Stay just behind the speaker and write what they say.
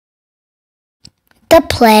The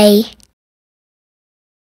play.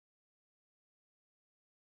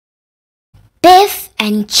 Biff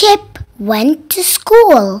and Chip went to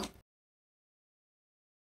school.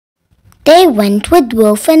 They went with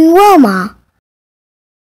Wolf and Wilma.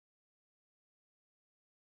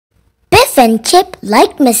 Biff and Chip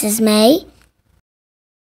liked Mrs. May.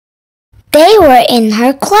 They were in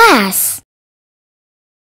her class.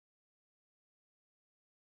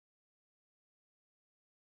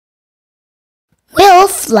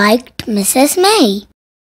 Wilf liked Mrs. May.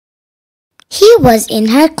 He was in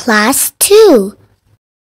her class too.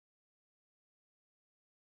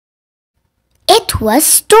 It was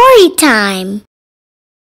story time.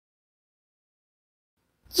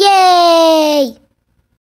 Yay!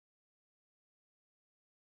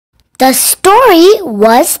 The story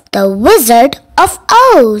was The Wizard of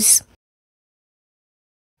Oz.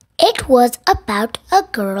 It was about a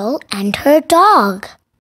girl and her dog.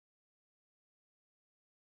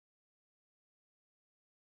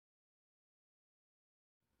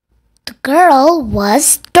 The girl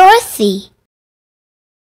was Dorothy.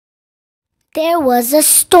 There was a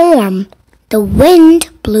storm. The wind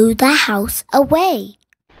blew the house away.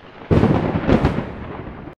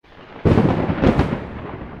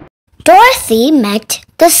 Dorothy met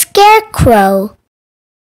the Scarecrow.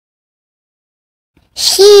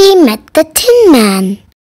 She met the Tin Man.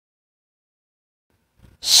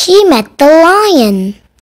 She met the Lion.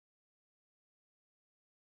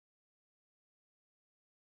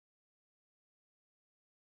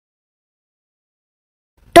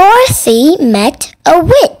 Dorothy met a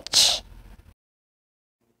witch.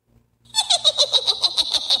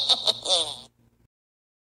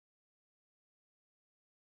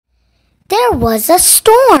 There was a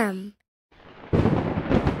storm.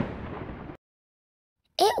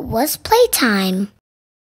 It was playtime.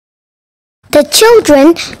 The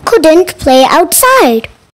children couldn't play outside.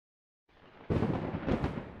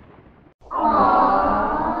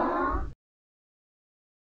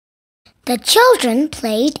 The children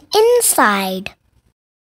played inside.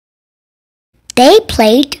 They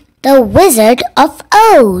played The Wizard of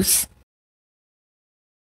Oz.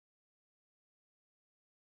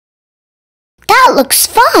 That looks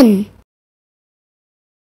fun.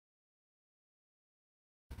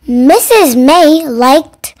 Mrs. May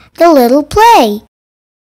liked the little play.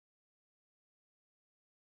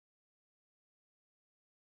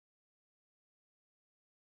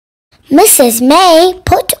 Mrs. May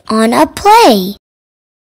put on a play.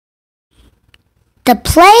 The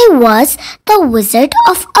play was The Wizard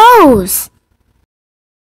of Oz.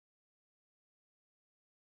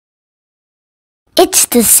 It's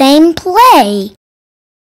the same play.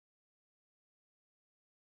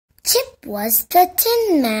 Chip was the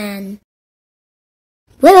Tin Man.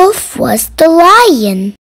 Wolf was the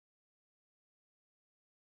Lion.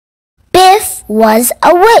 Biff was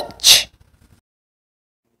a witch.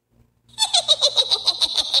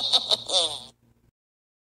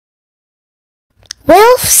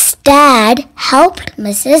 Wolf's dad helped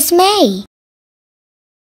Mrs. May.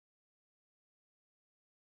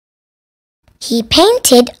 He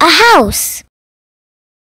painted a house.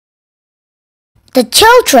 The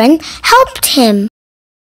children helped him.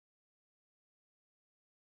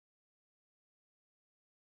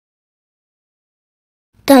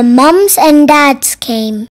 The mums and dads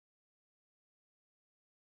came.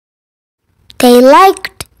 They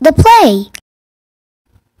liked the play.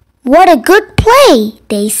 What a good play,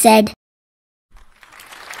 they said.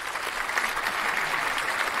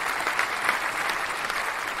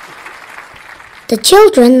 The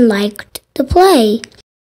children liked the play.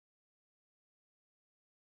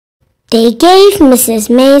 They gave Mrs.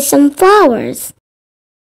 May some flowers.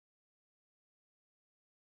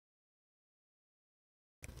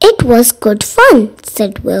 It was good fun,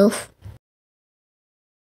 said Wilf.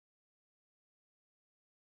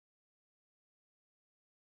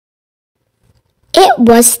 It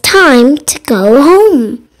was time to go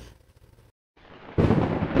home.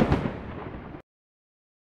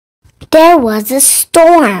 There was a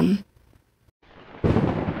storm.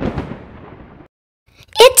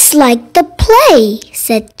 It's like the play,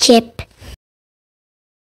 said Chip.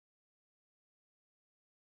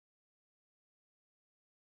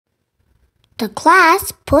 The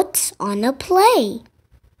class puts on a play.